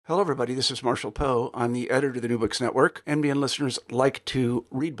Hello, everybody. This is Marshall Poe. I'm the editor of the New Books Network. NBN listeners like to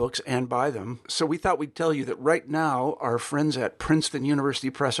read books and buy them. So we thought we'd tell you that right now, our friends at Princeton University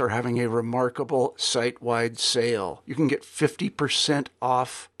Press are having a remarkable site-wide sale. You can get 50%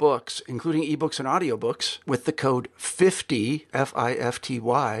 off books, including ebooks and audiobooks, with the code 50,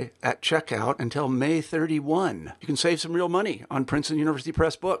 F-I-F-T-Y, at checkout until May 31. You can save some real money on Princeton University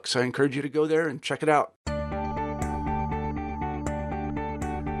Press books. I encourage you to go there and check it out.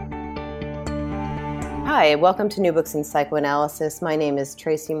 Hi, welcome to New Books in Psychoanalysis. My name is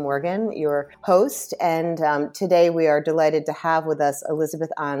Tracy Morgan, your host, and today we are delighted to have with us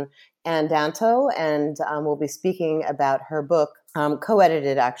Elizabeth Ann Danto, and we'll be speaking about her book,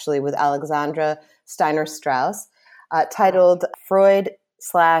 co-edited actually with Alexandra Steiner Strauss, titled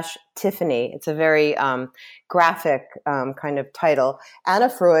Freud/Tiffany. It's a very graphic kind of title. Anna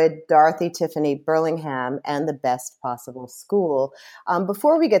Freud, Dorothy Tiffany Burlingham, and the Best Possible School.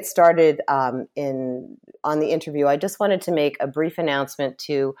 Before we get started on the interview, I just wanted to make a brief announcement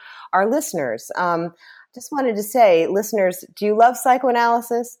to our listeners. Just wanted to say, listeners, do you love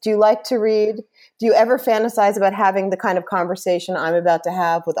psychoanalysis? Do you like to read? Do you ever fantasize about having the kind of conversation I'm about to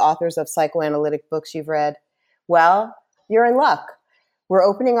have with authors of psychoanalytic books you've read? Well, you're in luck. We're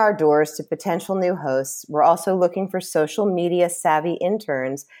opening our doors to potential new hosts. We're also looking for social media savvy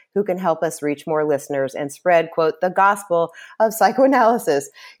interns who can help us reach more listeners and spread, quote, the gospel of psychoanalysis.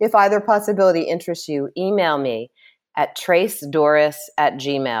 If either possibility interests you, email me at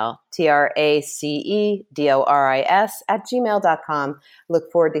tracedoris@gmail, TRACEDORIS@gmail.com. Look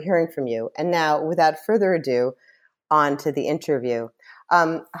forward to hearing from you. And now, without further ado, on to the interview.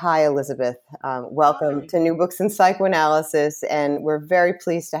 Hi, Elizabeth. Welcome to New Books in Psychoanalysis, and we're very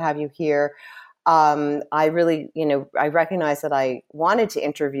pleased to have you here. I really, I recognize that I wanted to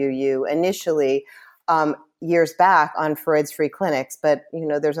interview you initially years back on Freud's Free Clinics, but,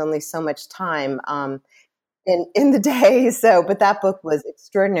 there's only so much time in the day. But that book was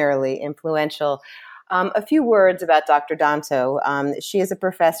extraordinarily influential. A few words about Dr. Danto. She is a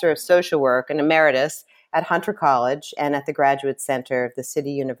professor of social work, an emeritus at Hunter College and at the Graduate Center of the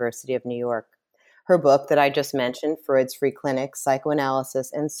City University of New York. Her book that I just mentioned, Freud's Free Clinic,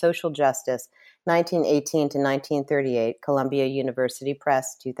 Psychoanalysis and Social Justice, 1918 to 1938, Columbia University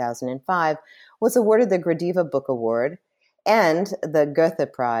Press, 2005, was awarded the Gradiva Book Award and the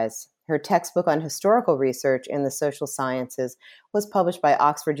Goethe Prize. Her textbook on historical research in the social sciences was published by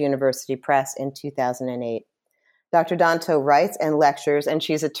Oxford University Press in 2008. Dr. Danto writes and lectures, and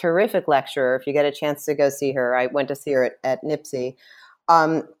she's a terrific lecturer. If you get a chance to go see her, I went to see her at NIPSI.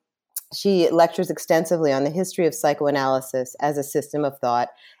 She lectures extensively on the history of psychoanalysis as a system of thought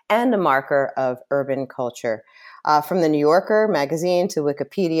and a marker of urban culture. From the New Yorker magazine to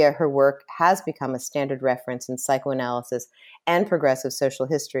Wikipedia, her work has become a standard reference in psychoanalysis and progressive social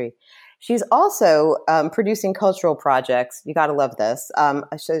history. She's also producing cultural projects. You got to love this.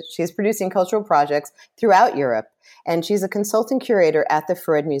 She's producing cultural projects throughout Europe, and she's a consulting curator at the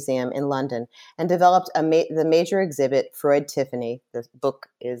Freud Museum in London and developed the major exhibit, Freud Tiffany. The book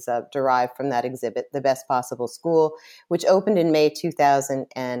is derived from that exhibit, The Best Possible School, which opened in May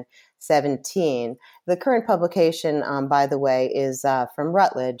 2017. The current publication, by the way, is from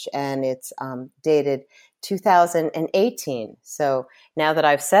Routledge, and it's dated 2018. So now that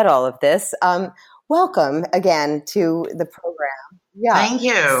I've said all of this, welcome again to the program. Yeah. Thank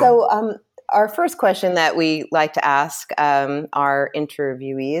you. So our first question that we like to ask our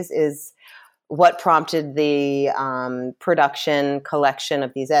interviewees is, what prompted the production, collection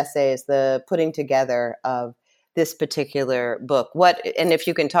of these essays, the putting together of this particular book? And if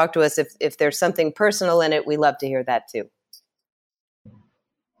you can talk to us, if there's something personal in it, we love to hear that too.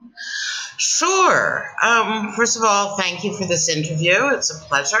 Sure. First of all, thank you for this interview. It's a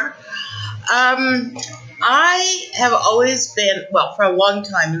pleasure. I have always been, for a long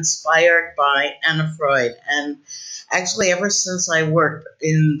time, inspired by Anna Freud. And actually, ever since I worked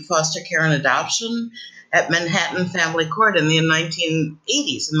in foster care and adoption at Manhattan Family Court in the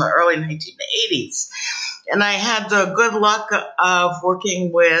 1980s, in the early 1980s. And I had the good luck of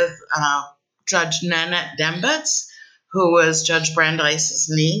working with Judge Nanette Dembitz, who was Judge Brandeis's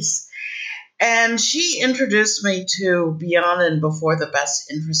niece. And she introduced me to Beyond and Before the Best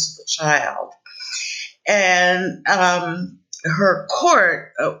Interests of the Child. And her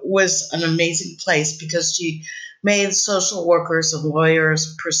court was an amazing place because she made social workers and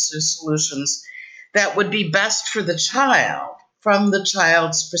lawyers pursue solutions that would be best for the child from the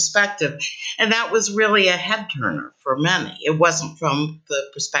child's perspective. And that was really a head turner for many. It wasn't from the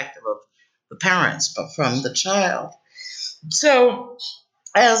perspective of the parents, but from the child. So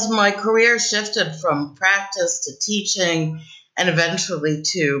as my career shifted from practice to teaching and eventually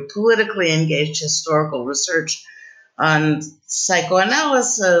to politically engaged historical research on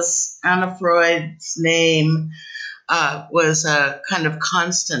psychoanalysis, Anna Freud's name was a kind of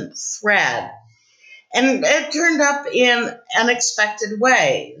constant thread. And it turned up in unexpected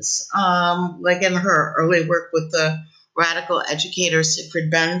ways, like in her early work with the radical educator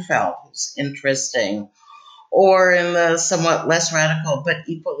Siegfried Benfeld, who's interesting, or in the somewhat less radical but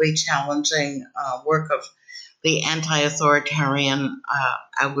equally challenging work of the anti-authoritarian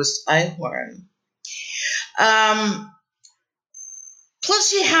August Eichhorn. Plus,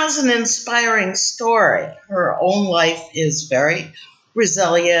 she has an inspiring story. Her own life is very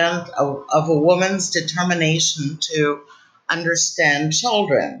resilient, of a woman's determination to understand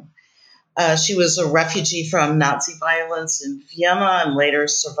children. She was a refugee from Nazi violence in Vienna and later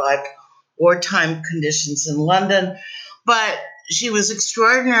survived wartime conditions in London. But she was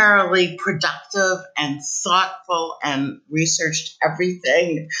extraordinarily productive and thoughtful and researched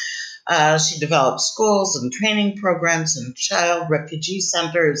everything. She developed schools and training programs and child refugee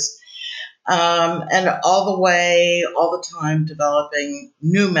centers, and all the time developing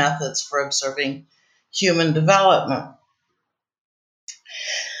new methods for observing human development.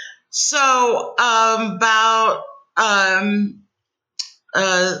 So about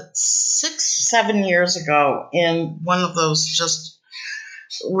 6-7 years ago, in one of those just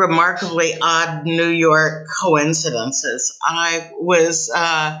remarkably odd New York coincidences, I was,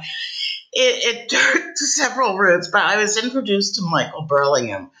 it took several routes, but I was introduced to Michael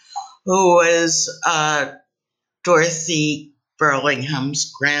Burlingham, who was Dorothy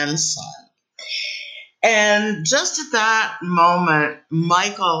Burlingham's grandson. And just at that moment,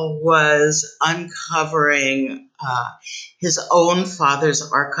 Michael was uncovering his own father's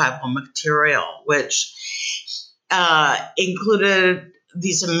archival material, which included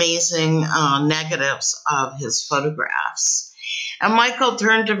these amazing negatives of his photographs. And Michael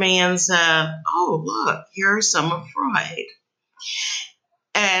turned to me and said, "Oh, look, here's some of Freud."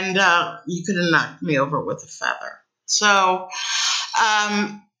 And you could have knocked me over with a feather. So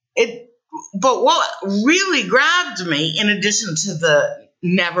but what really grabbed me, in addition to the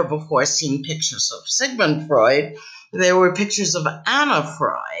never-before-seen pictures of Sigmund Freud, there were pictures of Anna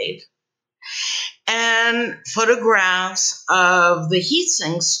Freud and photographs of the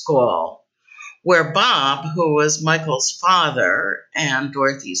Hiesing School, where Bob, who was Michael's father and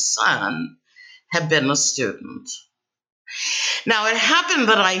Dorothy's son, had been a student. Now, it happened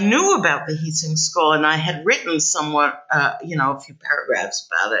that I knew about the Hiesing School, and I had written somewhat, a few paragraphs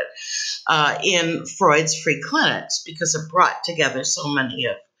about it in Freud's Free Clinics, because it brought together so many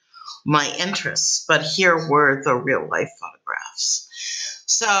of my interests. But here were the real-life photographs.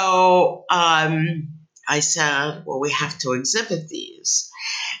 So I said, well, we have to exhibit these.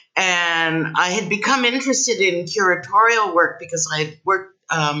 And I had become interested in curatorial work because I had worked,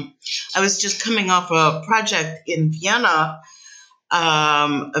 I was just coming off a project in Vienna,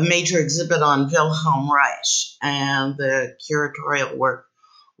 a major exhibit on Wilhelm Reich, and the curatorial work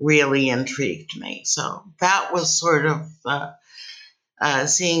really intrigued me. So that was sort of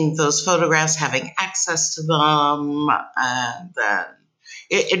seeing those photographs, having access to them, and then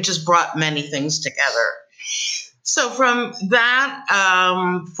it just brought many things together. So from that,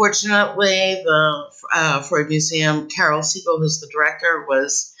 fortunately, the Freud Museum, Carol Siegel, who's the director,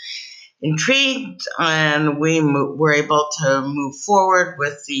 was intrigued, and we were able to move forward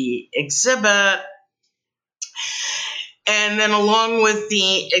with the exhibit. And then along with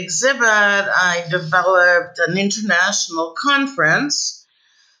the exhibit, I developed an international conference,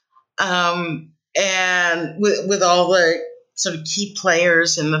 and with all the sort of key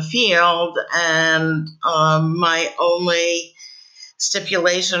players in the field, and my only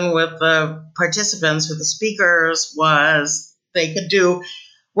stipulation with the participants, with the speakers, was they could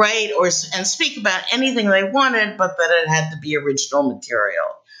write and speak about anything they wanted, but that it had to be original material,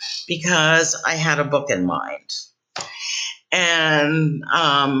 because I had a book in mind. And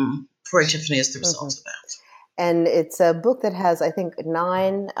Freud Tiffany is the result of that. And it's a book that has, I think,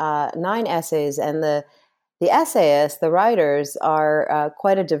 nine essays, and the essayists, the writers, are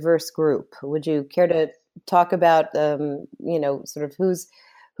quite a diverse group. Would you care to talk about, sort of who's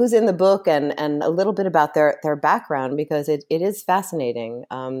in the book and a little bit about their background, because it is fascinating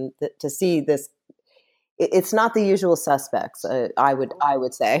to see this. It's not the usual suspects, I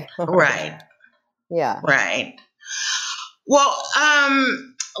would say. Right. Yeah. Right. Well,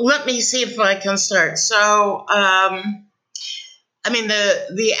 let me see if I can start. So,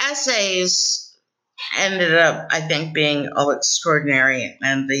 the essays ended up, I think, being all extraordinary,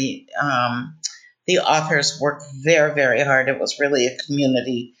 and the authors worked very, very hard. It was really a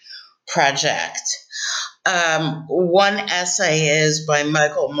community project. One essay is by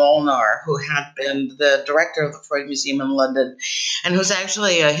Michael Molnar, who had been the director of the Freud Museum in London and who's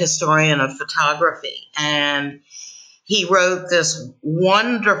actually a historian of photography. And he wrote this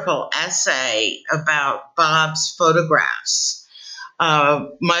wonderful essay about Bob's photographs.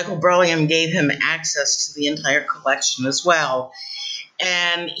 Michael Burlingham gave him access to the entire collection as well.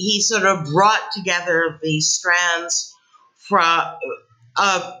 And he sort of brought together these strands from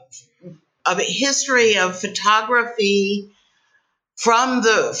of a history of photography from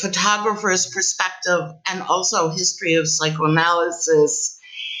the photographer's perspective, and also history of psychoanalysis,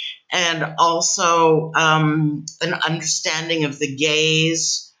 and also an understanding of the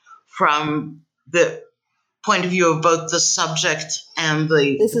gaze from the point of view of both the subject and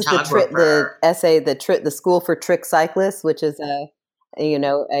the This photographer. is the essay, the School for Trick Cyclists, which is a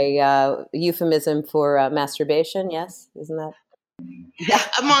euphemism for masturbation. Yes, isn't that? Yeah.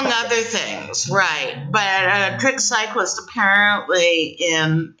 Among other things, right. But a trick cyclist apparently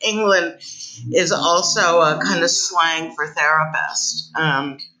in England is also a kind of slang for therapist.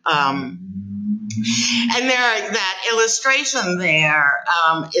 And there, that illustration there,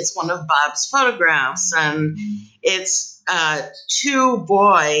 it's one of Bob's photographs, and it's two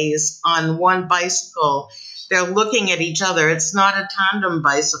boys on one bicycle. They're looking at each other. It's not a tandem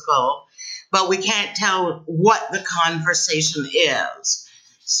bicycle, but we can't tell what the conversation is.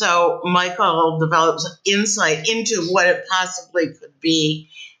 So Michael develops insight into what it possibly could be,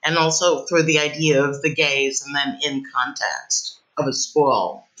 and also through the idea of the gaze, and then in context of a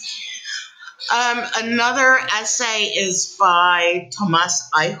school. Another essay is by Thomas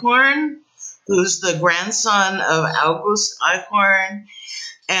Eichhorn, who's the grandson of August Eichhorn.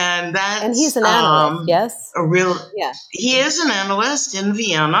 And he's an analyst, yes? He is an analyst in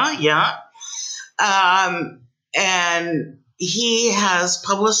Vienna, yeah. And he has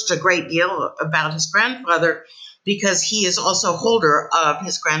published a great deal about his grandfather because he is also holder of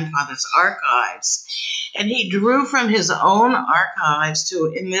his grandfather's archives. And he drew from his own archives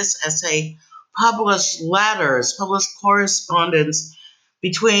to, in this essay, published letters, published correspondence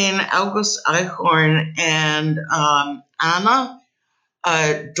between August Eichhorn and Anna,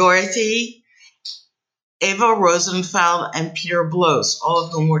 Dorothy, Eva Rosenfeld, and Peter Bloss, all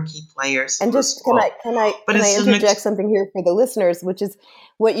of whom were key players. And just can I interject something here for the listeners, which is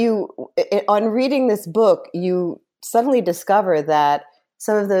what on reading this book, you suddenly discover that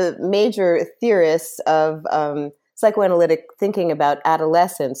some of the major theorists of psychoanalytic thinking about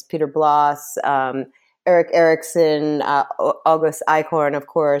adolescence, Peter Bloss, Erik Erikson, August Eichhorn, of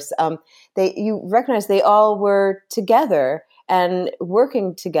course, you recognize they all were together and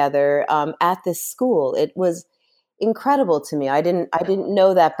working together at this school. It was incredible to me. I didn't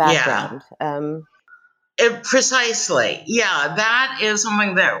know that background. Yeah. Precisely. Yeah, that is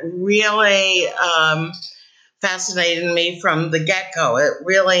something that really fascinated me from the get-go. It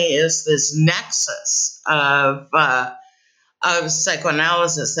really is this nexus of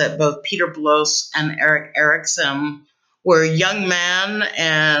psychoanalysis that both Peter Bloss and Erik Erikson were young men,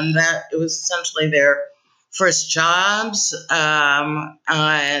 and that it was essentially their first jobs,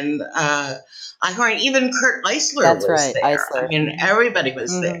 and I heard even Kurt Eisler was there. Eisler. I mean, everybody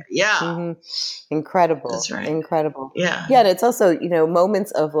was there. Yeah. Mm-hmm. Incredible. That's right. Incredible. Yeah. Yeah, and it's also, moments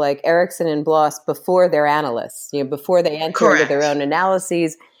of like Erikson and Bloss before they're analysts, before they enter into their own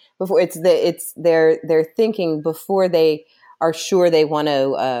analyses, before they're thinking before they are sure they want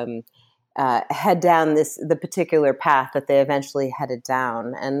to head down the particular path that they eventually headed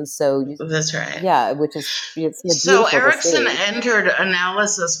down. And so that's right. Yeah, which is so Erikson entered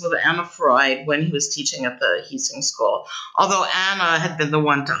analysis with Anna Freud when he was teaching at the Hiesing School, although Anna had been the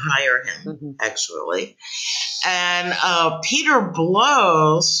one to hire him, actually. And Peter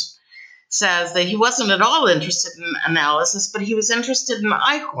Bloss says that he wasn't at all interested in analysis, but he was interested in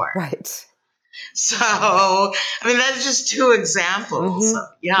Eichhorn. Right. So, I mean, that's just two examples.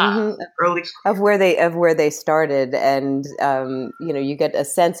 Early of where they started, and you get a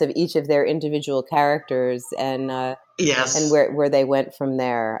sense of each of their individual characters, and and where they went from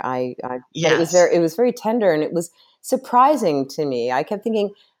there. It was very tender, and it was surprising to me. I kept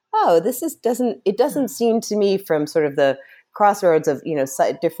thinking, oh, it doesn't seem to me from sort of the crossroads of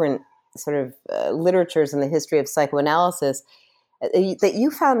different sort of literatures in the history of psychoanalysis, that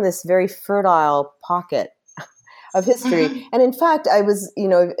you found this very fertile pocket of history. Mm-hmm. And in fact, I was,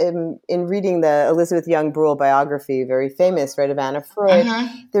 in reading the Elizabeth Young Bruhl biography, very famous, right, of Anna Freud,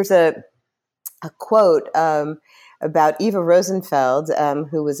 there's a quote about Eva Rosenfeld,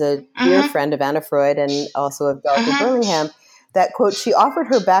 who was a dear friend of Anna Freud and also of Dr. Burlingham, that, quote, she offered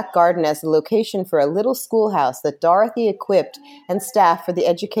her back garden as the location for a little schoolhouse that Dorothy equipped and staffed for the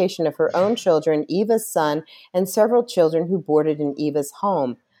education of her own children, Eva's son, and several children who boarded in Eva's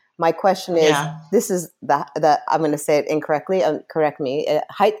home. My question is, this is the I'm going to say it incorrectly. Correct me.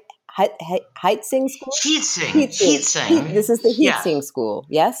 Heitzing School? Heatsing. This is the Heatsing School,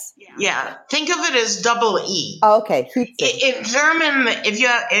 yes? Yeah. Think of it as double E. Oh, okay. In German,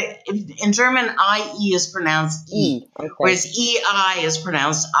 in German, I-E is pronounced E. Okay. Whereas E-I is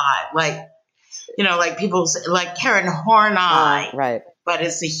pronounced I. Like people say, like Karen Horney. Right. But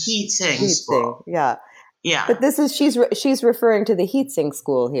it's the Heatsing School. Yeah. Yeah. But this is she's referring to the Heatsing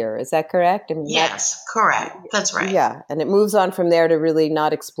School here. Is that correct? Yes, correct. That's right. Yeah, and it moves on from there to really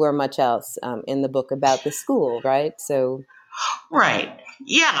not explore much else in the book about the school, right? So, right.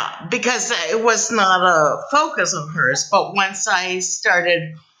 Yeah, because it was not a focus of hers. But once I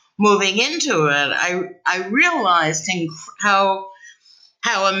started moving into it, I realized how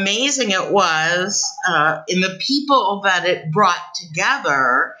amazing it was in the people that it brought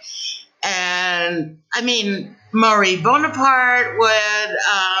together. And I mean, Marie Bonaparte would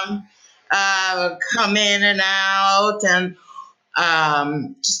come in and out, and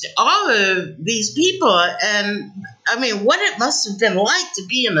just all of these people. And I mean, what it must have been like to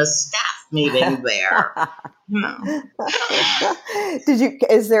be in a staff meeting there.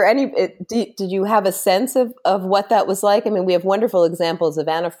 Did you have a sense of what that was like? I mean, we have wonderful examples of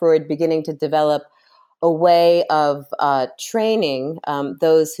Anna Freud beginning to develop a way of training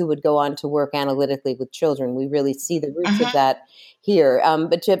those who would go on to work analytically with children. We really see the roots of that here.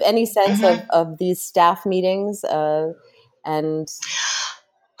 But do you have any sense of these staff meetings? Oh,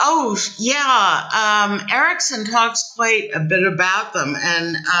 yeah. Erikson talks quite a bit about them.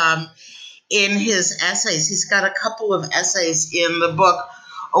 And in his essays, he's got a couple of essays in the book,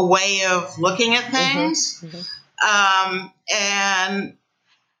 A Way of Looking at Things. And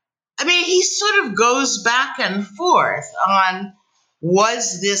I mean, he sort of goes back and forth on,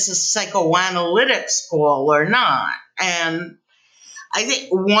 was this a psychoanalytic school or not? And I think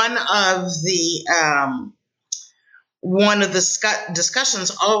one of the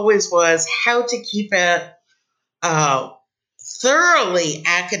discussions always was how to keep it thoroughly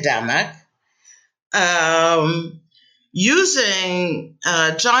academic, using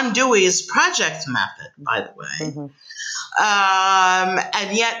John Dewey's project method, by the way.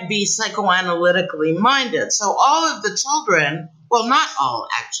 And yet be psychoanalytically minded. So all of the children, well, not all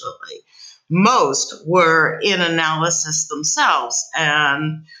actually, most were in analysis themselves.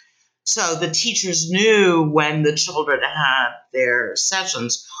 And so the teachers knew when the children had their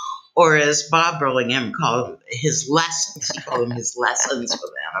sessions, or as Bob Burlingham called his lessons, he called them his lessons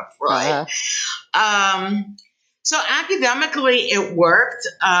with Anna Freud. So academically, it worked.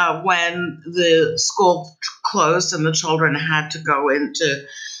 When the school closed and the children had to go into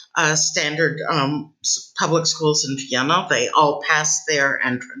standard public schools in Vienna, they all passed their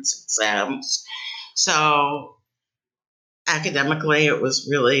entrance exams. So academically, it was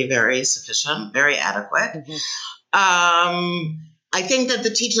really very sufficient, very adequate. I think that the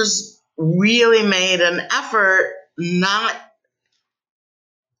teachers really made an effort not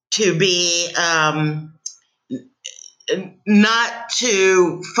to be... not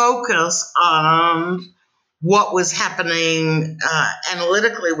to focus on what was happening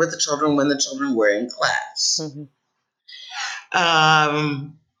analytically with the children when the children were in class.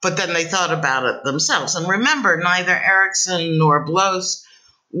 But then they thought about it themselves. And remember, neither Erikson nor Bloss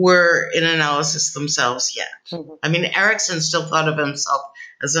were in analysis themselves yet. I mean, Erikson still thought of himself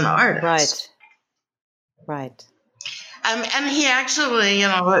as an artist. Right. And he actually,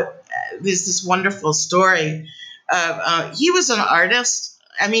 there's this wonderful story. He was an artist.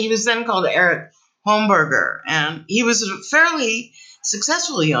 I mean, he was then called Erich Homburger, and he was a fairly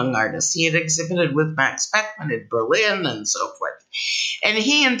successful young artist. He had exhibited with Max Beckmann in Berlin and so forth. And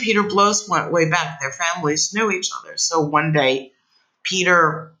he and Peter Bloss went way back. Their families knew each other. So one day,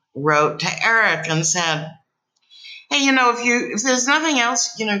 Peter wrote to Erich and said, hey, if there's nothing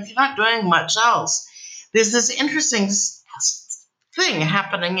else, if you're not doing much else, there's this interesting thing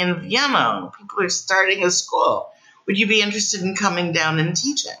happening in Vienna. People are starting a school. Would you be interested in coming down and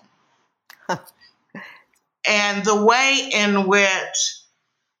teaching? And the way in which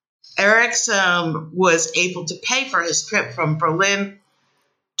Erikson was able to pay for his trip from Berlin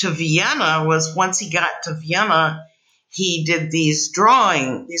to Vienna was once he got to Vienna, he did these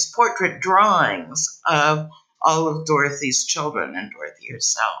portrait drawings of all of Dorothy's children and Dorothy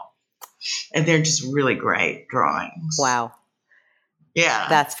herself. And they're just really great drawings. Wow. Yeah.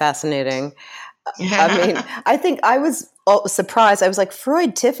 That's fascinating. I mean, I think I was surprised. I was like,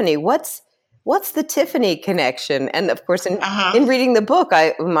 Freud, Tiffany, what's What's the Tiffany connection? And of course, in reading the book,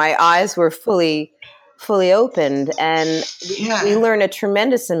 my eyes were fully opened, and we learn a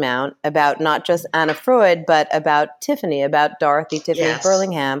tremendous amount about not just Anna Freud, but about Tiffany, about Dorothy Tiffany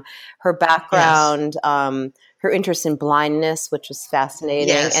Burlingham, her background, her interest in blindness, which was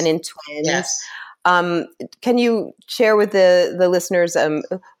fascinating, and in twins. Can you share with the listeners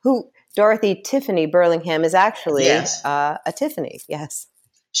who Dorothy Tiffany Burlingham is actually a Tiffany? Yes.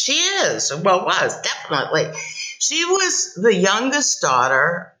 She is. Well, was, definitely. She was the youngest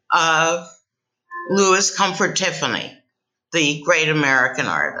daughter of Louis Comfort Tiffany, the great American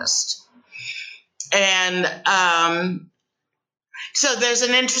artist. And so there's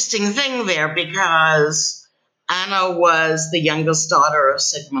an interesting thing there, because Anna was the youngest daughter of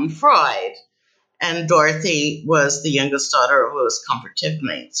Sigmund Freud, and Dorothy was the youngest daughter of Louis Comfort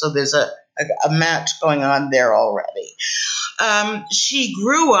Tiffany. So there's a match going on there already. She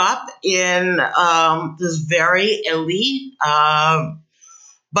grew up in this very elite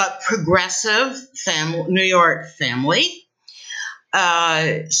but progressive New York family.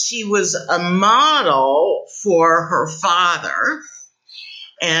 She was a model for her father,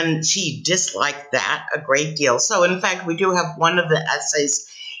 and she disliked that a great deal. So, in fact, we do have one of the essays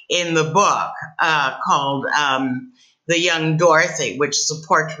in the book called The Young Dorothy, which is a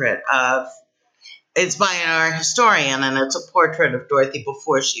portrait of, it's by an art historian, and it's a portrait of Dorothy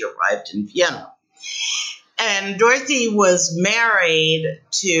before she arrived in Vienna. And Dorothy was married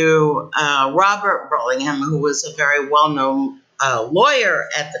to Robert Burlingham, who was a very well-known lawyer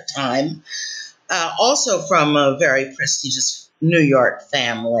at the time, also from a very prestigious New York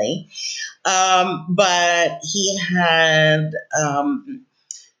family. But he had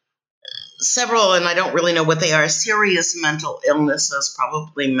several, and I don't really know what they are, serious mental illnesses,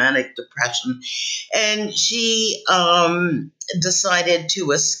 probably manic depression. And she decided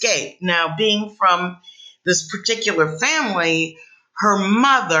to escape. Now, being from this particular family, her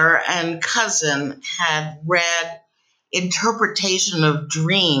mother and cousin had read Interpretation of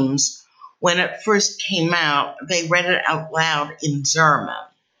Dreams when it first came out. They read it out loud in German.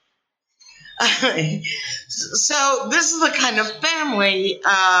 So this is the kind of family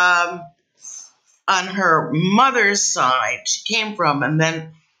on her mother's side she came from, and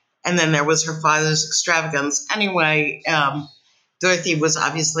then there was her father's extravagance. Anyway, Dorothy was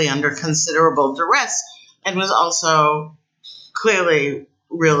obviously under considerable duress and was also clearly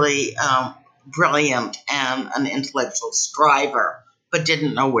really brilliant and an intellectual striver, but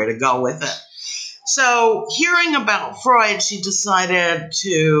didn't know where to go with it. So, hearing about Freud, she decided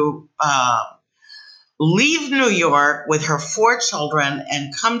to leave New York with her 4 children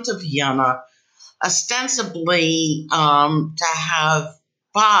and come to Vienna, ostensibly to have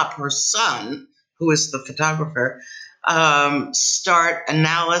Bob, her son, who is the photographer, start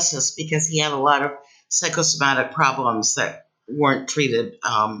analysis, because he had a lot of psychosomatic problems that weren't treated,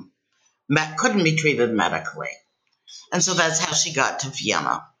 couldn't be treated medically. And so that's how she got to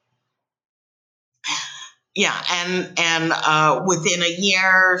Vienna. Yeah, and within a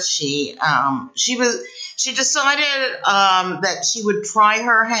year, she decided that she would try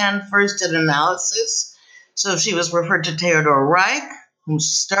her hand first at analysis. So she was referred to Theodor Reich, whom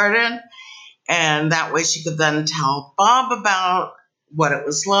she started, and that way she could then tell Bob about what it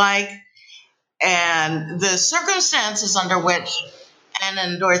was like. And the circumstances under which Anna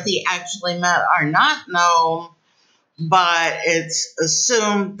and Dorothy actually met are not known, but it's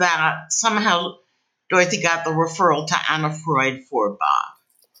assumed that somehow Dorothy got the referral to Anna Freud for Bob.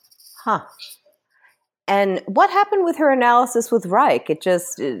 Huh. And what happened with her analysis with Reich?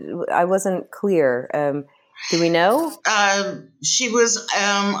 I wasn't clear. Do we know? She was,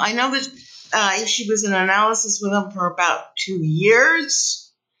 I know that she was in analysis with him for about 2 years.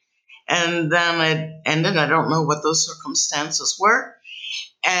 And then it ended. I don't know what those circumstances were.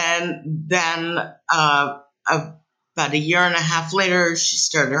 And then about a year and a half later, she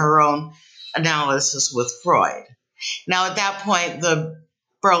started her own analysis with Freud. Now, at that point, the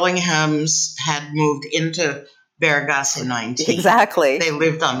Burlinghams had moved into Bergasse 19. Exactly. They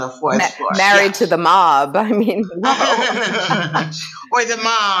lived on the 4th floor. Married to the mob. I mean, no. Or the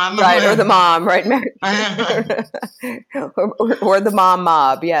mom. Right, or the mom, right? or the mom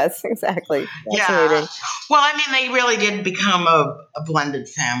mob. Yes, exactly. Fascinating. Yeah. Well, I mean, they really did become a blended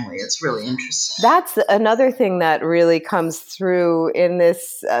family. It's really interesting. That's another thing that really comes through in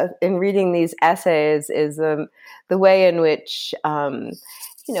this, in reading these essays, is the way in which,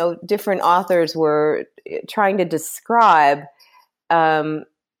 different authors were trying to describe the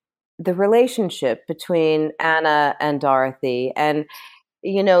relationship between Anna and Dorothy. And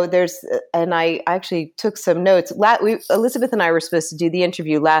there's, and I actually took some notes. Elizabeth and I were supposed to do the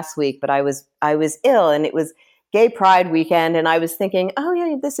interview last week, but I was ill, and it was Gay Pride weekend, and I was thinking, oh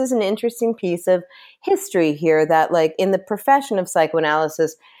yeah, this is an interesting piece of history here. That, like, in the profession of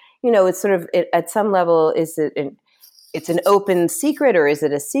psychoanalysis, it's sort of at some level, it's an open secret, or is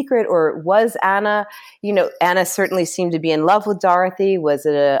it a secret, or was Anna, Anna certainly seemed to be in love with Dorothy. Was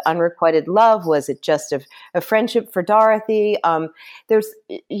it an unrequited love? Was it just a friendship for Dorothy?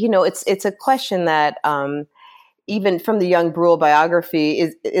 It's a question that even from the Young Bruhl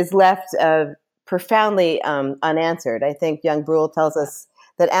biography is left profoundly unanswered. I think Young Bruhl tells us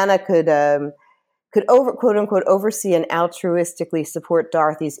that Anna could quote unquote oversee and altruistically support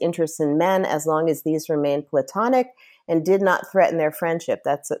Dorothy's interests in men as long as these remained platonic and did not threaten their friendship.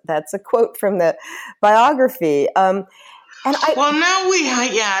 That's a quote from the biography. Now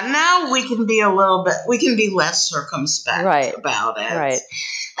we can be we can be less circumspect about it. Right.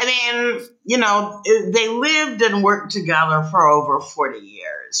 I mean, they lived and worked together for over 40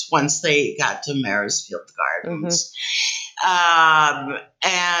 years once they got to Maresfield Gardens. Mm-hmm.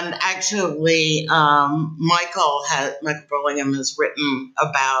 And actually, Michael Burlingham has written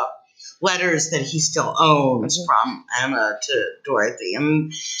about letters that he still owns from Anna to Dorothy.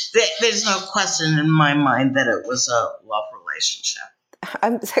 And there's no question in my mind that it was a love relationship.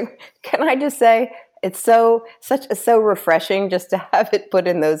 Can I just say, it's so refreshing just to have it put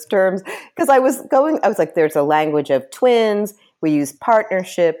in those terms. Because I was like, there's a language of twins. We use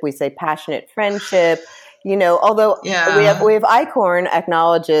partnership. We say passionate friendship. Although we have Eichhorn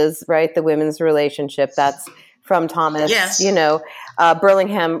acknowledges, right, the women's relationship. That's from Thomas. Yes.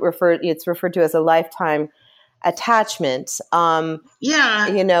 Burlingham it's referred to as a lifetime attachment. But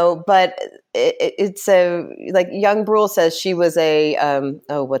it's like Young Bruhl says she was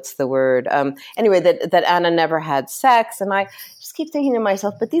what's the word? Anyway, that Anna never had sex. And I just keep thinking to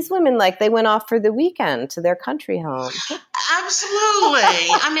myself, but these women, like, they went off for the weekend to their country home. Absolutely.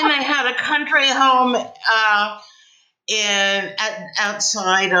 I mean, they had a country home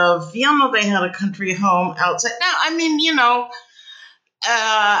outside of Vienna. They had a country home outside. Now, I mean,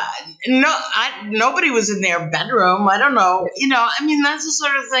 nobody was in their bedroom. I don't know. I mean, that's the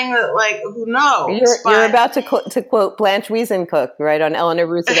sort of thing that, like, who knows? You're about to quote Blanche Wiesencook, right, on Eleanor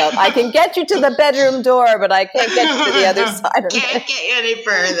Roosevelt. I can get you to the bedroom door, but I can't get you to the other side of it. Can't get you any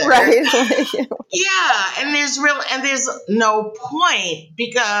further. Right. Yeah, and there's no point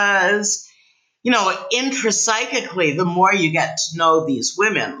because, intrapsychically, the more you get to know these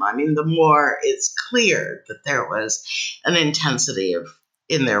women, I mean, the more it's clear that there was an intensity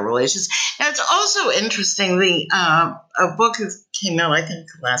in their relations. And it's also interesting, a book came out, I think,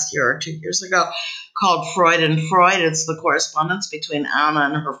 last year or 2 years ago, called Freud and Freud. It's the correspondence between Anna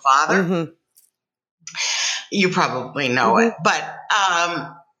and her father. Mm-hmm. You probably know it. But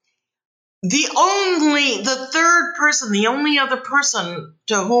the third person, the only other person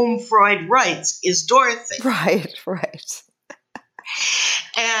to whom Freud writes is Dorothy. Right.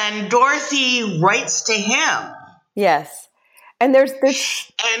 And Dorothy writes to him. Yes. And there's and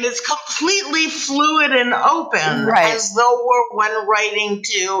it's completely fluid and open, as though we're one writing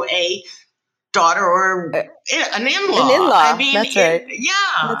to a daughter or an in-law. An in-law. I mean, that's right.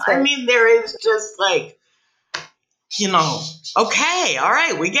 That's right. I mean, there is just like, okay, all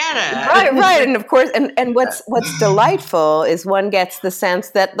right, we get it. Right. And of course, and what's delightful is one gets the sense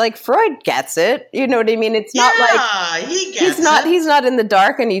that, like, Freud gets it. You know what I mean? It's not like he gets it. He's not in the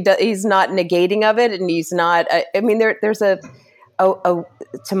dark, and he's not negating of it, and he's not. I mean, there's to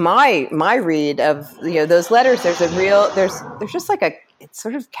my read of those letters, there's just like it's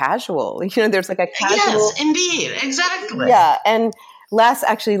sort of casual. There's like a casual. Yes, indeed, exactly. Yeah, and last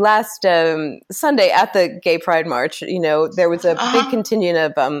Sunday at the Gay Pride March, there was a big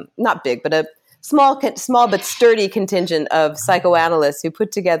contingent of not big, but a small but sturdy contingent of psychoanalysts who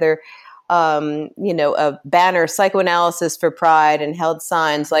put together a banner, Psychoanalysis for Pride, and held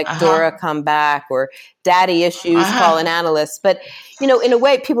signs like Dora come back or Daddy Issues, call an analyst. But, in a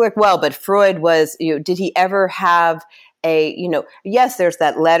way, people are like, well, but Freud was, did he ever have yes, there's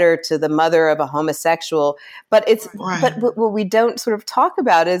that letter to the mother of a homosexual, but but what we don't sort of talk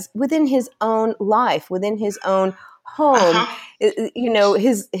about is within his own life, within his own home,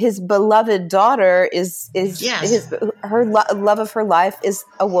 his beloved daughter her love of her life is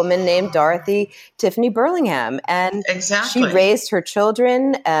a woman named Dorothy Tiffany Burlingham, and exactly. She raised her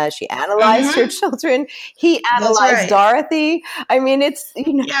children. She analyzed her children. He analyzed Dorothy. I mean, it's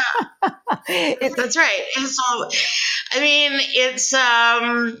that's right. And so, I mean, it's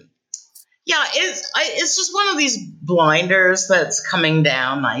it's just one of these blinders that's coming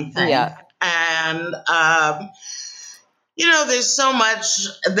down, I think, and There's so much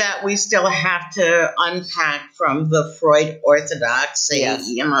that we still have to unpack from the Freud orthodoxy, Yes.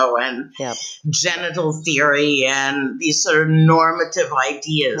 And Yep. genital theory and these sort of normative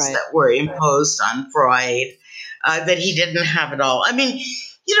ideas Right. that were imposed on Freud, that he didn't have at all. I mean,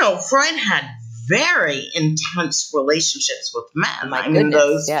 Freud had very intense relationships with men. My I mean,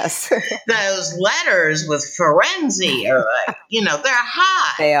 goodness, yes. those letters with Ferenczi are like, they're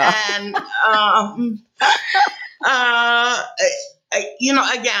hot. They are. And,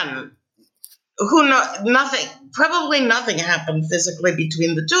 again, who know probably nothing happened physically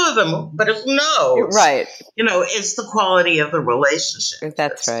between the two of them, but who knows? Right. It's the quality of the relationship.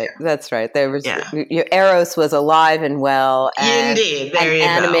 That's right. That's right. There was Eros was alive and well, and, indeed, there you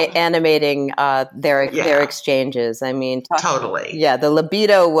go. Animating their exchanges. I mean, totally. Yeah, the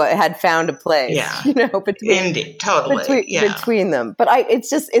libido had found a place. Yeah, between them. But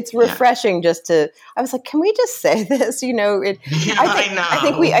it's refreshing just to. I was like, can we just say this? I know.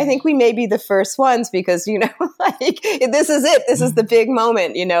 I think we may be the first ones because like this is it. This is the big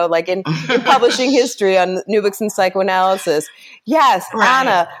moment. Like in publishing history on New Books in Psychoanalysis. Yes, right.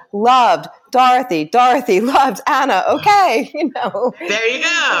 Anna loved Dorothy. Dorothy loved Anna. Okay, There you go.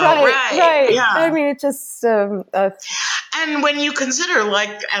 Right. Yeah. I mean, it just. And when you consider, like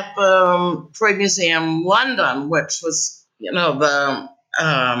at the Freud Museum London, which was, it's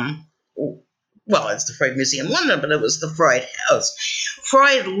the Freud Museum London, but it was the Freud House.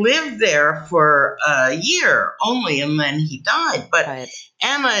 Freud lived there for a year only, and then he died. But right.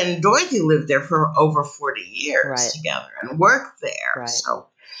 Anna and Dorothy lived there for over 40 years together and worked there. Right. So,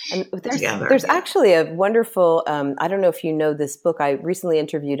 and there's actually a wonderful, I don't know if you know this book. I recently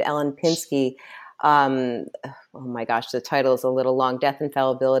interviewed Ellen Pinsky. Oh my gosh, the title is a little long, Death and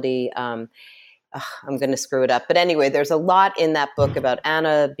Fallibility. I'm going to screw it up. But anyway, there's a lot in that book about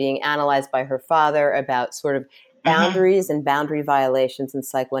Anna being analyzed by her father, about sort of boundaries and boundary violations in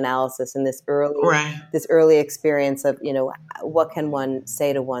psychoanalysis, and this early experience of, what can one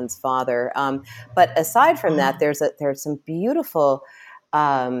say to one's father. But aside from that, there's some beautiful,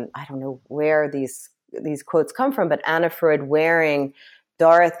 I don't know where these quotes come from, but Anna Freud wearing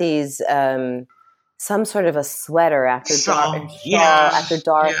Dorothy's some sort of a sweater after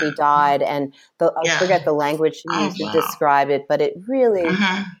Dorothy died, and I forget the language she used to describe it, but it really,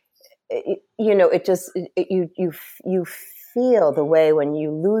 it just you feel the way when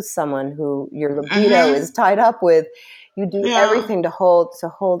you lose someone who your libido is tied up with. You do everything to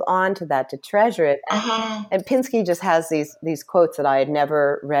hold on to that, to treasure it. And Pinsky just has these quotes that I had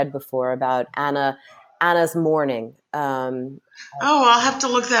never read before about Anna's mourning. I'll have to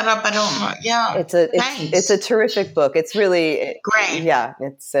look that up. I don't know. Yeah, it's a terrific book. It's really great. Yeah,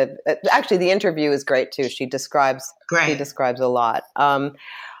 it's actually the interview is great too. She describes a lot.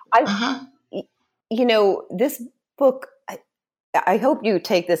 This book. I hope you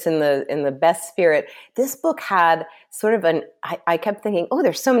take this in the best spirit. This book had sort of I kept thinking,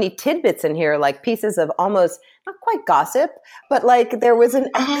 there's so many tidbits in here, like pieces of almost not quite gossip, but like there was an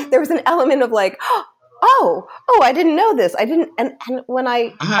element of like, I didn't know this. I didn't. And when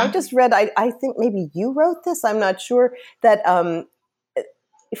I just read, I think maybe you wrote this. I'm not sure that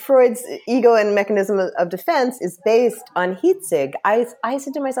Freud's ego and mechanism of defense is based on Hitzig. I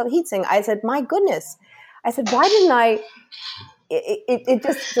said to myself, Hitzig. I said, my goodness. I said, why didn't I? It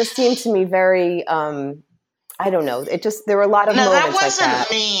just seemed to me very. I don't know. There were a lot of moments like that. That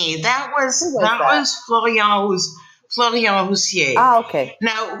wasn't me. That was Florian Houssier. Ah, okay.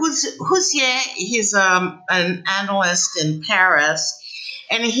 Now, Houssier, he's an analyst in Paris,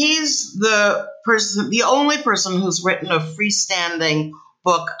 and he's the only person who's written a freestanding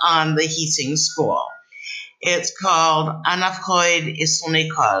book on the Hitzig school. It's called Anna Freud et son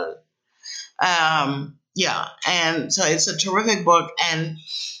école. And so it's a terrific book, and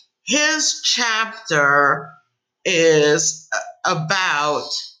his chapter is about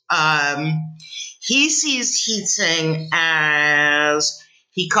he sees Hitzig as,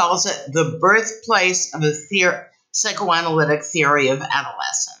 he calls it the birthplace of a psychoanalytic theory of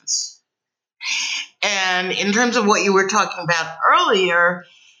adolescence. And in terms of what you were talking about earlier,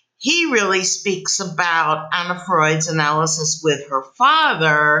 he really speaks about Anna Freud's analysis with her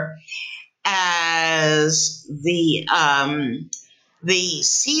father as the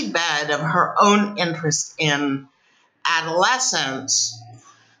seedbed of her own interest in adolescence,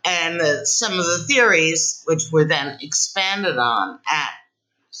 and some of the theories which were then expanded on at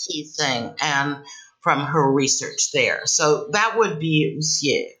Hitzig and from her research there. So that would be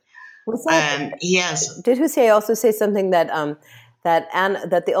Houssier. Did Houssier also say something that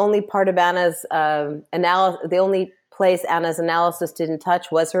that the only part of Anna's analysis, the only place Anna's analysis didn't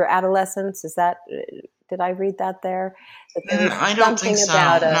touch was her adolescence? Is that? Did I read that there? That there was I don't think so.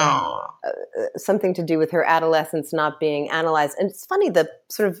 No. Something to do with her adolescence not being analyzed. And it's funny, the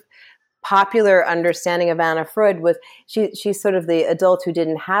sort of popular understanding of Anna Freud was she's sort of the adult who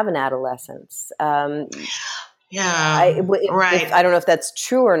didn't have an adolescence. Right. I don't know if that's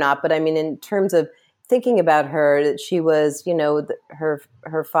true or not, but I mean, in terms of thinking about her, that she was,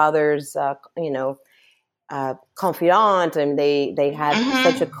 her father's, confidant, and they had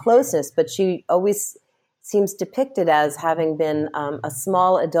such a closeness, but she always seems depicted as having been a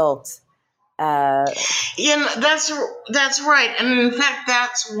small adult. That's right, and in fact,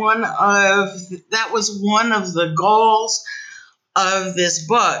 that was one of the goals of this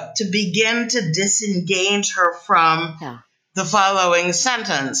book, to begin to disengage her from the following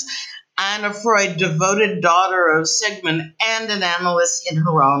sentence: Anna Freud, devoted daughter of Sigmund and an analyst in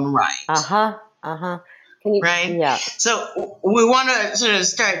her own right. Right? Yeah. So we want to sort of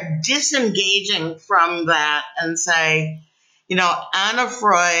start disengaging from that and say, Anna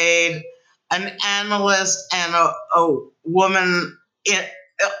Freud, an analyst and a woman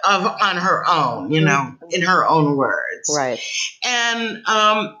on her own, in her own words. Right. And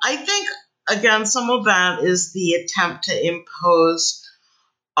I think, again, some of that is the attempt to impose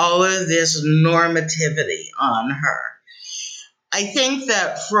all of this normativity on her. I think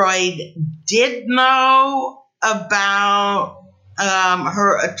that Freud did know about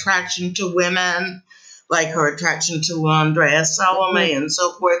her attraction to women, like her attraction to Andrea Salome and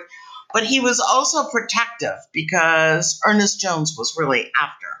so forth. But he was also protective because Ernest Jones was really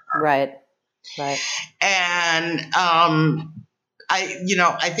after her. Right. And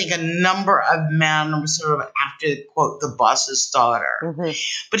I think a number of men were sort of after, quote, the boss's daughter.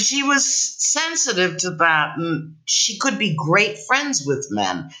 But she was sensitive to that, and she could be great friends with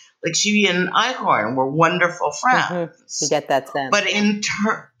men. Like she and Eichhorn were wonderful friends. You get that sense. But in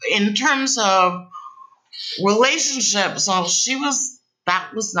terms of relationships,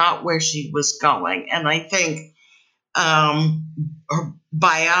 that was not where she was going. And I think her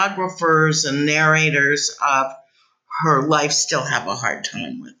biographers and narrators of her life still have a hard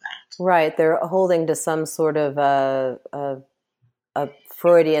time with that. Right. They're holding to some sort of a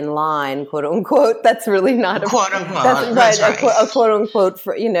Freudian line, quote unquote. That's really not a quote unquote. That's right. A quote unquote,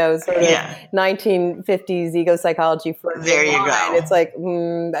 sort of 1950s ego psychology Freudian there you line. go. It's like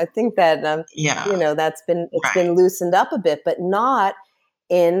I think that that's been loosened up a bit, but not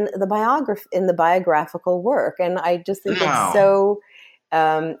in the biographical work. And I just think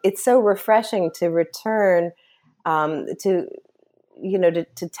it's so refreshing to return to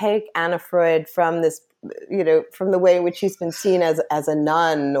take Anna Freud from this, from the way in which she's been seen as a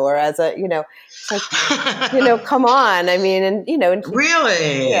nun or as a, come on. I mean, and,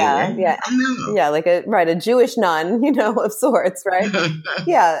 really? Yeah. Like a Jewish nun, of sorts. Right.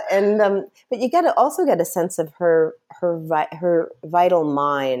 Yeah. And, but you also get a sense of her vital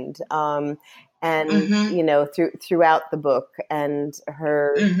mind, and, throughout the book, and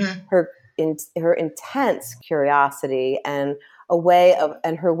her intense curiosity and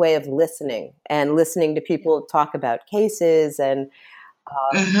her way of listening to people talk about cases, and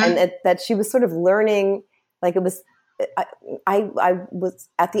that she was sort of learning, like it was, I was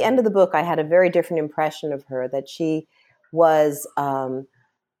at the end of the book, I had a very different impression of her, that she was,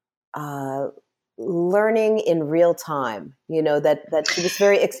 learning in real time, that she was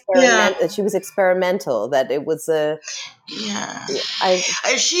very that she was experimental, that it was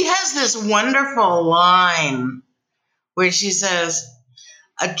she has this wonderful line where she says,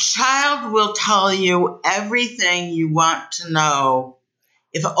 a child will tell you everything you want to know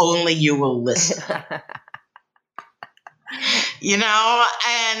if only you will listen.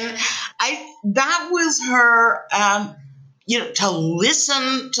 And that was her, to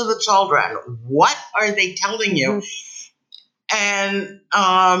listen to the children. What are they telling you? And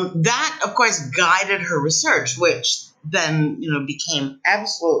that, of course, guided her research, which then, became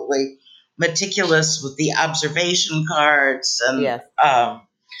absolutely meticulous with the observation cards. And,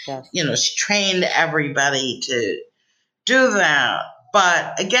 she trained everybody to do that.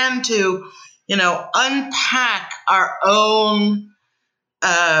 But again, to, unpack our own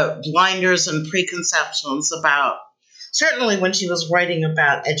blinders and preconceptions about, certainly when she was writing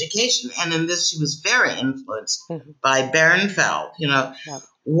about education, and in this she was very influenced by Bernfeld.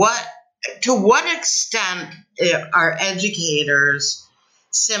 To what extent are educators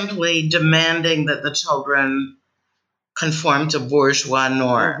simply demanding that the children conform to bourgeois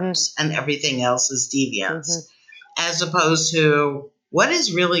norms and everything else is deviance, as opposed to what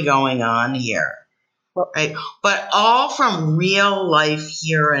is really going on here? Right, but all from real life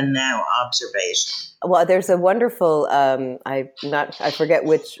here and now observation. Well, there's a wonderful, I forget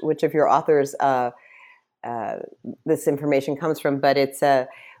which of your authors this information comes from, but it's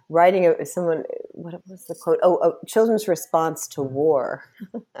writing of someone. What was the quote? Oh, children's response to war.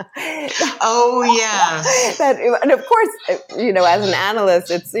 Oh, yes. And of course, as an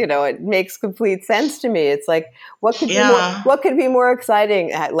analyst, it's it makes complete sense to me. It's like what could be more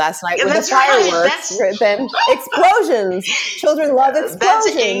exciting? Last night with the fireworks than explosions. Children love explosions. That's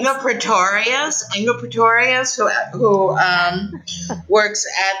Inga Pretorius, who works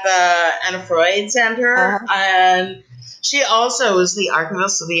at the Anna Freud Center, and she also is the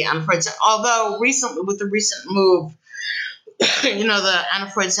archivist of the Anna Freud Center. Although recently, with the recent move, the Anna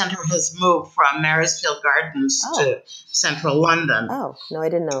Freud Center has moved from Maresfield Gardens to central London. Oh, no, I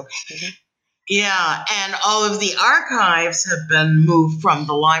didn't know. Mm-hmm. Yeah, and all of the archives have been moved from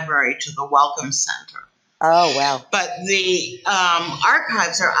the library to the Wellcome Center. Oh, wow. But the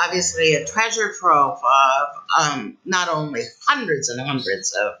archives are obviously a treasure trove of not only hundreds and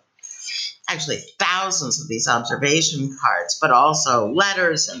hundreds of, actually thousands of these observation cards, but also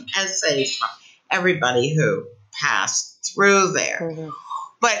letters and essays from everybody who passed through there. Mm-hmm.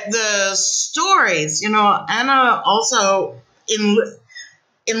 But the stories, Anna also, in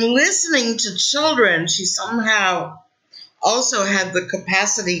listening to children, she somehow also had the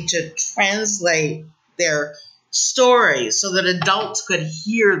capacity to translate their stories so that adults could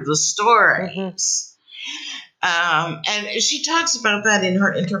hear the stories. Mm-hmm. And she talks about that in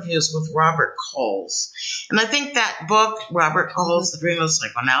her interviews with Robert Coles. And I think that book, Robert Coles, The Dream of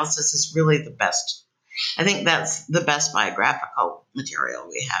Psychoanalysis, is really the best. I think that's the best biographical material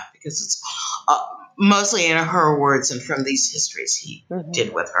we have because it's mostly in her words and from these histories he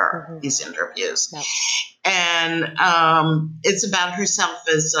did with her, these interviews. Yep. And it's about herself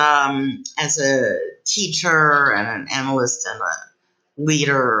as a teacher and an analyst and a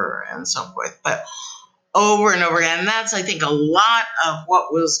leader and so forth. But over and over again, and that's, I think, a lot of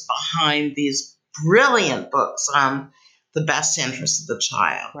what was behind these brilliant books on the best interest of the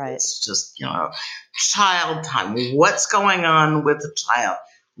child. Right. It's just, child time. What's going on with the child?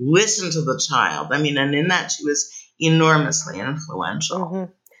 Listen to the child. I mean, and in that she was enormously influential.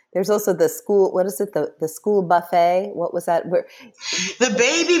 Mm-hmm. There's also the school, what is it? The school buffet. What was that? The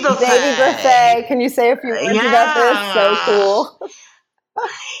baby buffet. Baby buffet. Can you say a few words about this? So cool.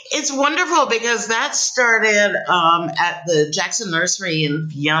 It's wonderful because that started at the Jackson Nursery in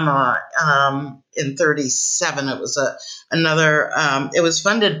Vienna in 1937. It was it was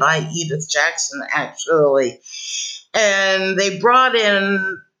funded by Edith Jackson, actually. And they brought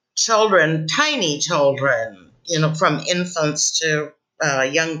in children, tiny children, from infants to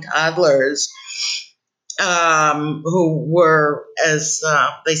young toddlers, who were, as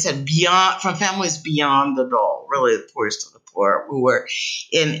they said, from families beyond the dole, really the poorest of the poor, who were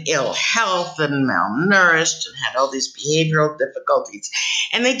in ill health and malnourished and had all these behavioral difficulties.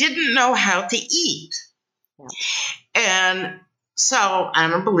 And they didn't know how to eat. Yeah. And so I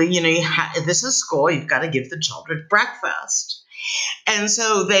don't believe, this is school, you've got to give the children breakfast. And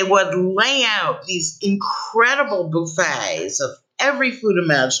so they would lay out these incredible buffets of every food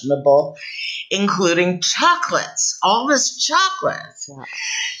imaginable, including chocolates, all this chocolate. Yeah.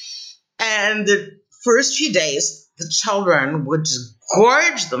 And the first few days, the children would just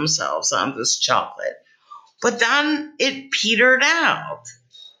gorge themselves on this chocolate. But then it petered out.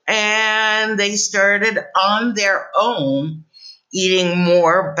 And they started on their own eating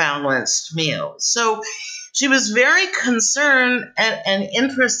more balanced meals. So she was very concerned and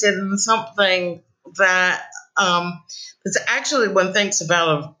interested in something that it's actually one thinks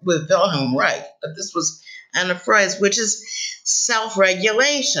about with Wilhelm Reich, but this was Anna Freud's, which is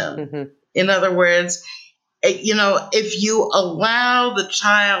self-regulation. Mm-hmm. In other words, if you allow the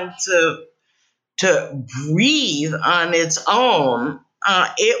child to breathe on its own,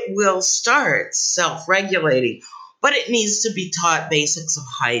 it will start self-regulating. But it needs to be taught basics of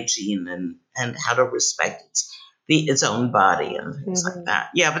hygiene and how to respect its own body and things like that.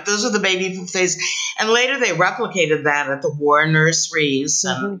 Yeah, but those are the baby buffets. And later they replicated that at the war nurseries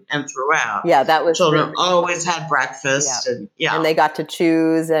and throughout. Yeah, that was children always had breakfast and they got to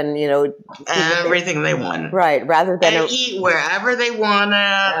choose and everything they wanted. Right, rather than eat wherever they wanted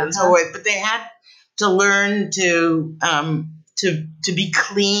and so forth. But they had to learn to be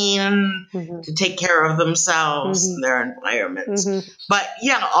clean, to take care of themselves and their environments. Mm-hmm. But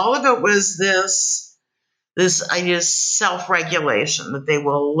all of it was this idea of self-regulation that they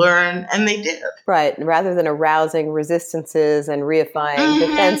will learn, and they did. Right, rather than arousing resistances and reifying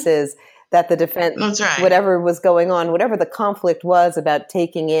defenses, that the defense, whatever was going on, whatever the conflict was about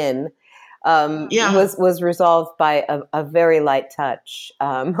taking in, was resolved by a very light touch,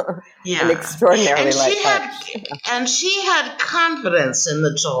 an extraordinarily light touch. And she had confidence in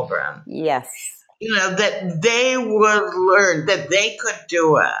the children. Yes. that they would learn that they could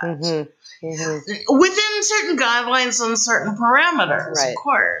do it within certain guidelines and certain parameters, Right. of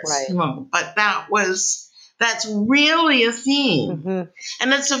course. Right. But that's really a theme,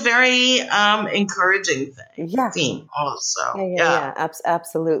 and it's a very encouraging theme also. Yeah.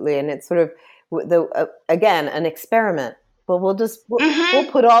 Absolutely, and it's sort of again an experiment. But we'll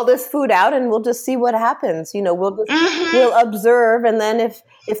put all this food out and we'll just see what happens. We'll observe, and then if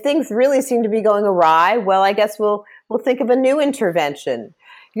things really seem to be going awry, well, I guess we'll think of a new intervention.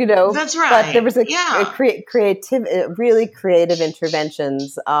 That's right. But there was really creative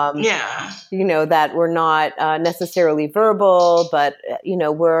interventions. That were not necessarily verbal, but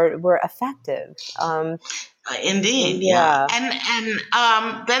were effective. Indeed, yeah. And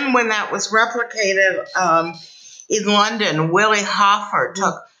then when that was replicated in London, Willie Hoffer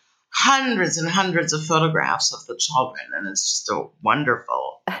took hundreds and hundreds of photographs of the children, and it's just a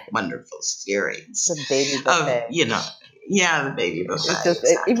wonderful, wonderful series. The baby buffet. The baby buffet.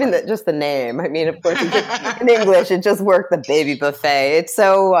 Even just the name. I mean, of course, in English, it just worked. The baby buffet. It's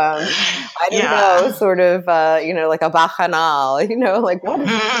so I don't know, sort of like a bacchanal. Like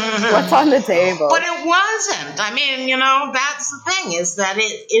what's on the table. But it wasn't. I mean, that's the thing, is that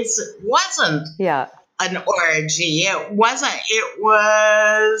it wasn't. Yeah. An orgy. It wasn't. It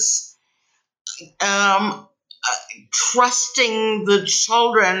was trusting the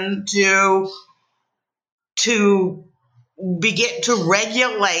children to begin to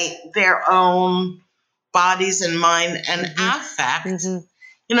regulate their own bodies and mind and affect,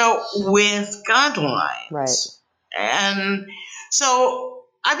 with guidelines. Right. And so,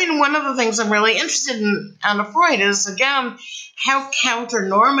 I mean, one of the things I'm really interested in Anna Freud is, again, how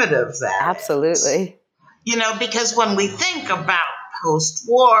counter-normative that Absolutely. is. Because when we think about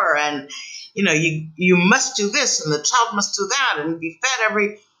post-war and, you must do this and the child must do that and be fed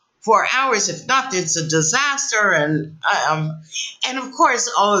every 4 hours. If not, it's a disaster. And of course,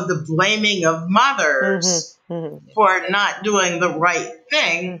 all of the blaming of mothers for not doing the right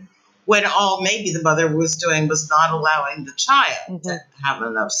thing when all maybe the mother was doing was not allowing the child to have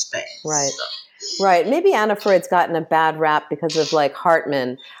enough space. Right. Right. Maybe Anna Freud's gotten a bad rap because of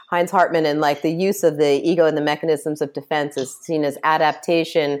Heinz Hartmann, and like the use of the ego and the mechanisms of defense is seen as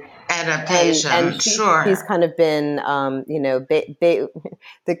adaptation. And sure. He's kind of been,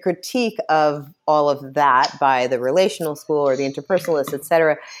 the critique of all of that by the relational school or the interpersonalists, et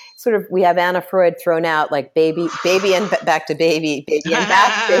cetera. Sort of, we have Anna Freud thrown out like baby and back to baby and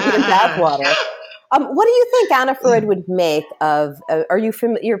bathwater. What do you think Anna Freud would make of? Are you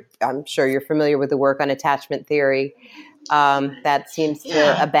familiar? I'm sure you're familiar with the work on attachment theory that seems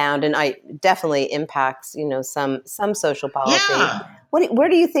to abound, and definitely impacts some social policy. Yeah. Where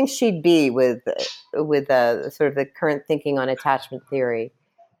do you think she'd be with sort of the current thinking on attachment theory?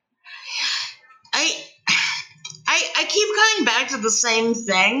 I keep coming back to the same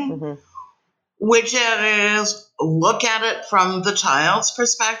thing, which is look at it from the child's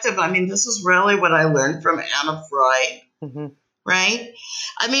perspective. I mean, this is really what I learned from Anna Freud, right?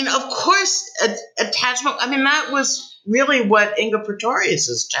 I mean, of course, attachment, I mean, that was really what Inga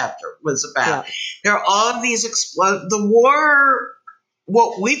Pretorius' chapter was about. Yeah. There are all of these the war,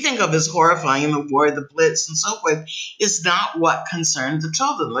 what we think of as horrifying in the war, the Blitz and so forth, is not what concerned the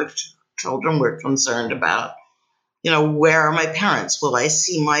children. The children were concerned about, where are my parents? Will I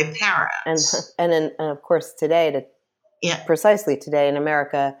see my parents? And of course, today, precisely today in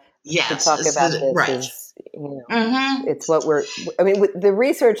America, to talk about this is, it's what the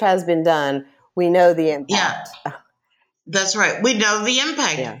research has been done. We know the impact. Yeah, that's right. We know the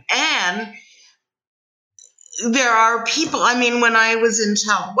impact. Yeah. And there are people, I mean, when I was in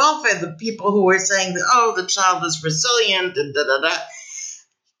child welfare, the people who were saying that, the child is resilient and da-da-da,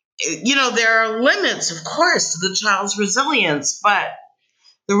 there are limits, of course, to the child's resilience, but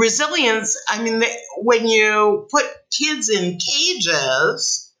the resilience, I mean, when you put kids in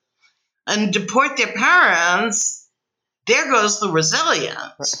cages and deport their parents, there goes the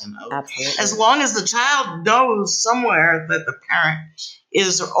resilience. Absolutely. As long as the child knows somewhere that the parent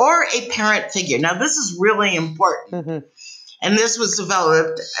is, or a parent figure. Now, this is really important. And this was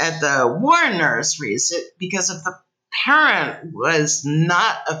developed at the war nurseries because if the parent was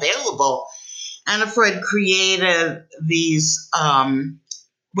not available, Anna Freud created these,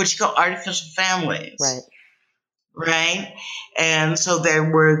 what you call artificial families. Right? And so there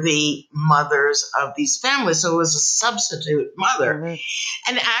were the mothers of these families. So it was a substitute mother.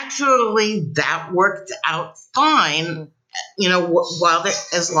 And actually that worked out fine,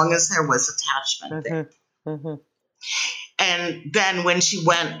 as long as there was attachment there. And then when she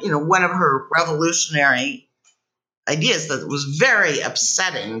went, one of her revolutionary ideas that was very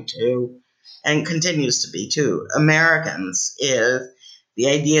upsetting to and continues to be to Americans, is the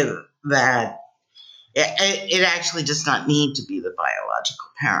idea that it actually does not need to be the biological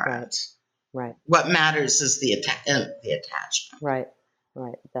parent. Right. What matters is the attachment. Right.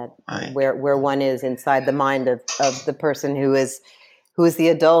 That where one is inside the mind of the person who is the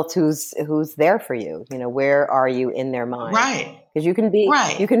adult who's there for you. Where are you in their mind? Right. Because you can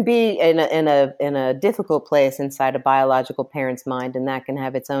be in a difficult place inside a biological parent's mind, and that can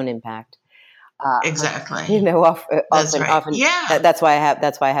have its own impact. Exactly. Often. Yeah. That's why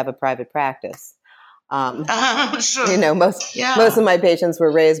I have a private practice. Sure. Most of my patients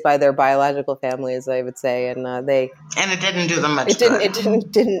were raised by their biological families, I would say, and they. And it didn't do them much good. It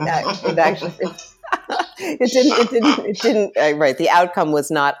didn't actually. It didn't. Right. The outcome was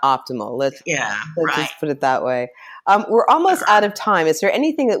not optimal. Let's just put it that way. We're almost out of time. Is there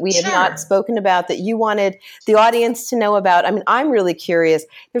anything that we have not spoken about that you wanted the audience to know about? I mean, I'm really curious.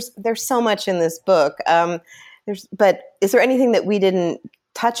 There's so much in this book. But is there anything that we didn't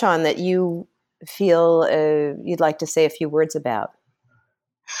touch on that you feel you'd like to say a few words about?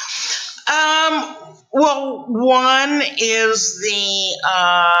 Well, one is the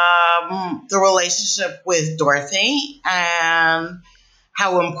relationship with Dorothy and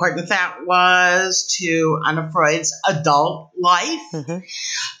how important that was to Anna Freud's adult life. Mm-hmm.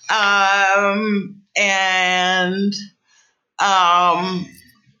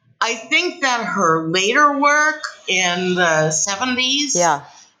 I think that her later work in the 70s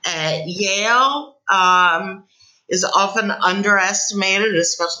at Yale is often underestimated,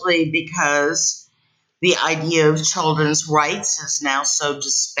 especially because the idea of children's rights is now so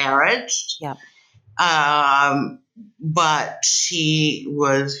disparaged. Yeah. But she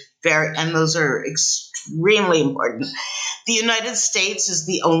was and those are extremely important. The United States is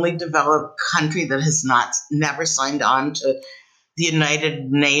the only developed country that has never signed on to the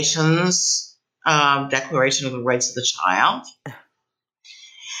United Nations Declaration of the Rights of the Child.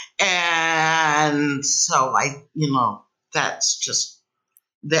 And so that's just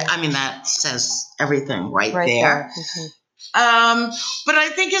that says everything right there. Mm-hmm. But I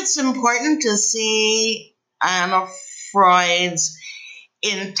think it's important to see Anna Freud's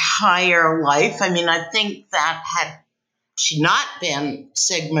entire life. I mean, I think that had she not been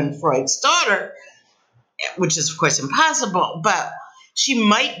Sigmund Freud's daughter, which is of course impossible, but she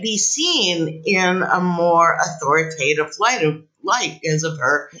might be seen in a more authoritative light as of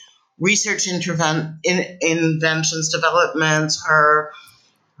her research inventions, developments, her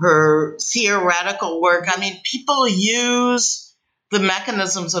theoretical work. I mean, people use the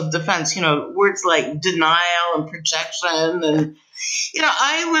mechanisms of defense, words like denial and projection. And,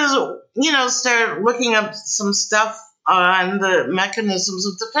 I was, started looking up some stuff on the mechanisms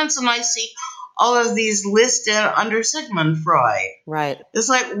of defense, and I see all of these listed under Sigmund Freud. Right. It's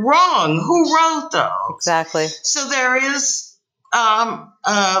like, wrong. Who wrote those? Exactly. So there is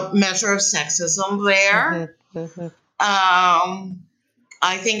a measure of sexism there. Mm-hmm. Mm-hmm.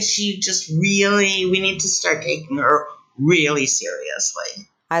 I think we need to start taking her really seriously.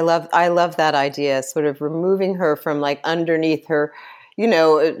 I love that idea, sort of removing her from underneath her,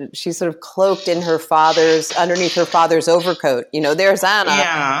 she's sort of cloaked in underneath her father's overcoat. There's Anna.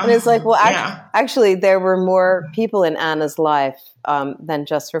 Yeah. And it's like, well, actually there were more people in Anna's life than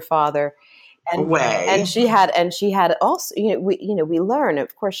just her father. And she had also, we learn,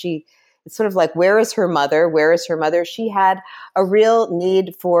 of course, it's sort of like, where is her mother? Where is her mother? She had a real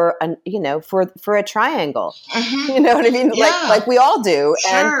need for for a triangle. Mm-hmm. You know what I mean? Yeah. Like we all do.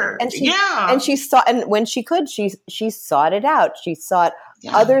 Sure. And she sought, and when she could, she sought it out. She sought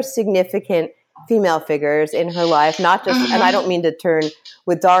other significant female figures in her life, not just, and I don't mean to turn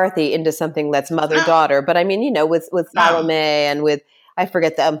with Dorothy into something that's mother-daughter, but I mean, with Salome and with, I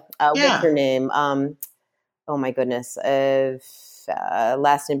forget what's her name? Oh my goodness.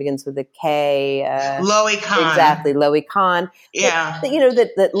 Last name begins with a K. Loie Kahn. Exactly, Loie Kahn. Yeah.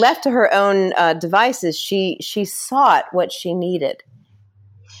 That left to her own devices, she sought what she needed.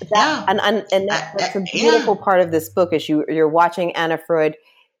 And that's a beautiful part of this book is you're watching Anna Freud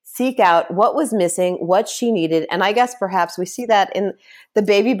seek out what was missing, what she needed, and I guess perhaps we see that in the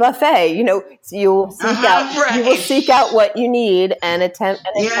baby buffet. You'll seek out what you need and attempt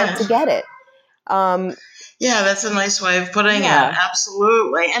to get it. Yeah, that's a nice way of putting it.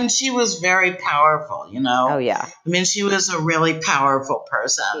 Absolutely. And she was very powerful, Oh, yeah. I mean, she was a really powerful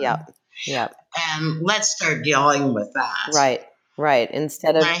person. Yeah. And let's start dealing with that. Right.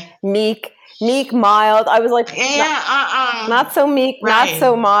 Instead of meek, mild. I was like, not so meek, not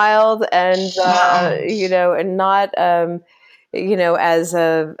so mild, and and not as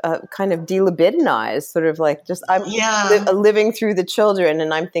a kind of delibidinized, sort of like just I'm living through the children,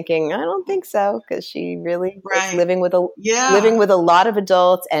 and I'm thinking I don't think so, because she really is living with a lot of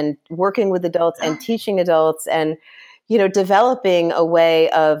adults and working with adults and teaching adults and developing a way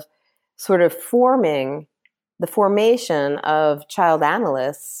of sort of the formation of child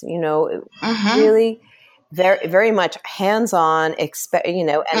analysts. Really very, very much hands-on, and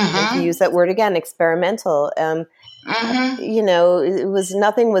to use that word again, experimental.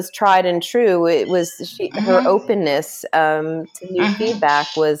 Nothing was tried and true. It was her openness to new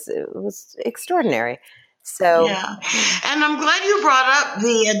feedback was extraordinary. So, and I'm glad you brought up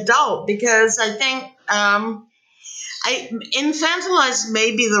the adult, because I think infantilize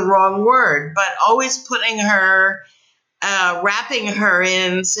may be the wrong word, but always putting her, wrapping her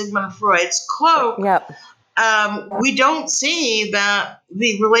in Sigmund Freud's cloak. Yep. We don't see that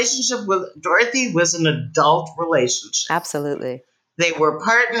the relationship with Dorothy was an adult relationship. Absolutely. They were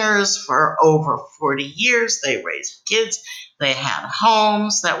partners for over 40 years. They raised kids. They had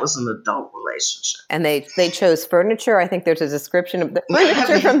homes. That was an adult relationship. And they chose furniture. I think there's a description of the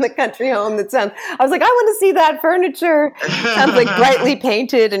furniture from the country home that sounds, I was like, I want to see that furniture. Sounds like brightly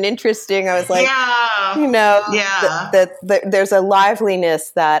painted and interesting. I was like, there's a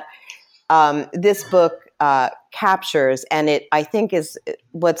liveliness that this book captures, and it I think is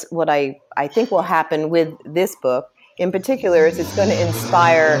what I think will happen with this book in particular is it's going to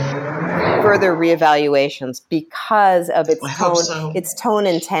inspire further reevaluations because of its tone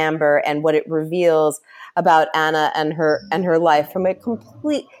and timbre, and what it reveals about Anna and her life from a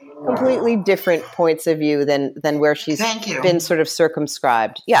completely different points of view than where she's been sort of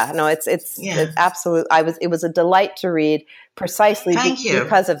circumscribed. Yeah, no, it's absolute. It was a delight to read precisely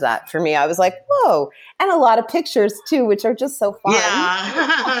because of that. For me, I was like, whoa, and a lot of pictures too, which are just so fun.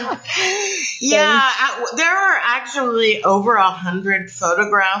 There are actually over 100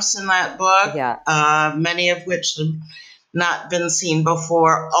 photographs in that book. Many of which have not been seen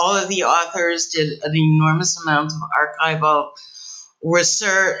before. All of the authors did an enormous amount of archival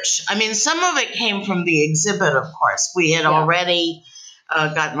research. I mean, some of it came from the exhibit, of course. We had already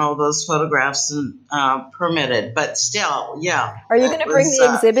gotten all those photographs and permitted, but still, Are you going to bring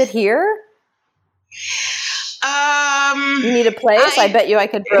the exhibit here? You need a place? I bet you I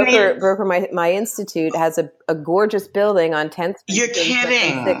could broker my institute has a gorgeous building on 10th Street. You're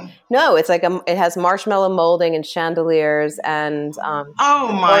kidding. No, it's like it has marshmallow molding and chandeliers and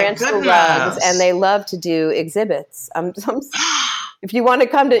oriental rugs, and they love to do exhibits. If you want to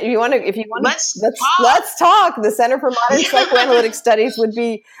come to, let's talk. The Center for Modern Psychoanalytic Studies would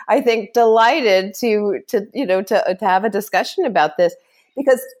be, I think, delighted to have a discussion about this,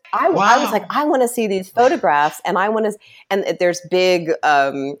 because I was like, I want to see these photographs, and and there's big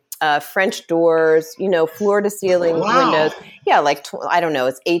French doors, floor to ceiling windows. Yeah, like I don't know,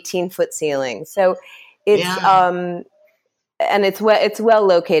 it's 18-foot ceiling. So it's and it's well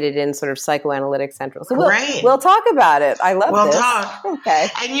located in sort of Psychoanalytic Central. So we'll talk about it. I love this. We'll talk. Okay.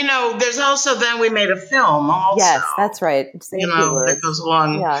 And there's also then we made a film also. Yes, that's right. That goes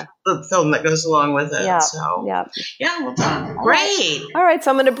along. Yeah. The film that goes along with it. Yeah. So we'll talk. Great. All right. So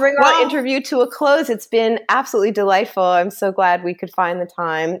I'm going to bring our interview to a close. It's been absolutely delightful. I'm so glad we could find the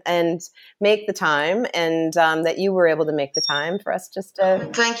time and make the time, and that you were able to make the time for us just to.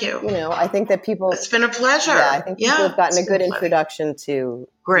 Thank you. I think that people. It's been a pleasure. Yeah, I think people have gotten a good introduction to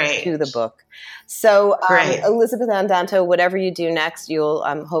the book. So, Elizabeth Andanto, whatever you do next, you'll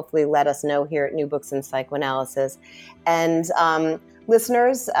hopefully let us know here at New Books in Psychoanalysis. And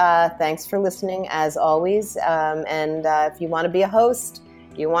listeners, thanks for listening as always. And if you want to be a host,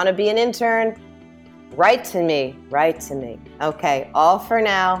 you want to be an intern, write to me. Okay, all for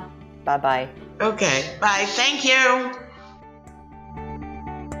now. Bye-bye. Okay, bye. Thank you.